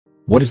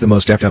What is the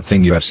most effed up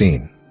thing you have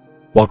seen?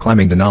 While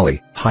climbing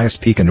Denali, highest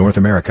peak in North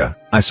America,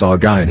 I saw a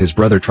guy and his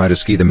brother try to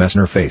ski the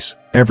Messner face.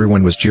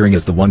 Everyone was cheering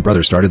as the one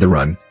brother started the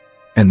run.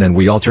 And then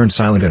we all turned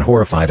silent and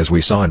horrified as we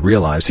saw and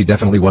realized he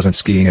definitely wasn't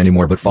skiing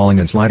anymore but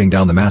falling and sliding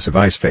down the massive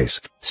ice face.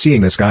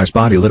 Seeing this guy's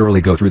body literally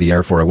go through the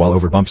air for a while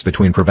over bumps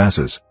between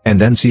crevasses, and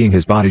then seeing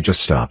his body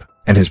just stop,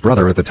 and his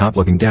brother at the top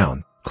looking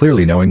down,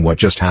 clearly knowing what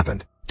just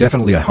happened.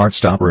 Definitely a heart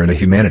stopper and a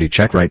humanity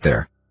check right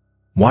there.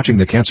 Watching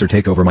the cancer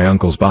take over my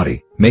uncle's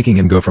body, making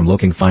him go from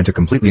looking fine to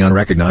completely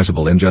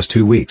unrecognizable in just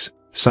 2 weeks.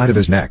 Side of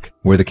his neck,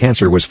 where the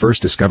cancer was first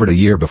discovered a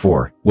year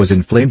before, was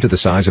inflamed to the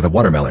size of a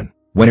watermelon.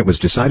 When it was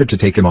decided to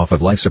take him off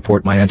of life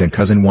support, my aunt and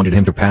cousin wanted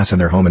him to pass in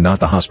their home and not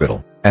the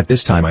hospital. At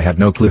this time I had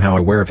no clue how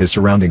aware of his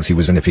surroundings he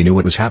was and if he knew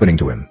what was happening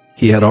to him.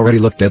 He had already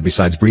looked dead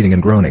besides breathing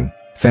and groaning.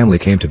 Family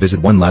came to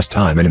visit one last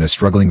time and in a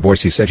struggling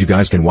voice he said, "You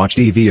guys can watch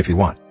TV if you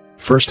want."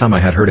 First time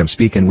I had heard him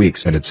speak in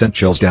weeks and it sent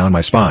chills down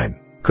my spine.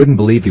 Couldn't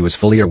believe he was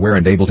fully aware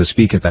and able to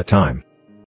speak at that time.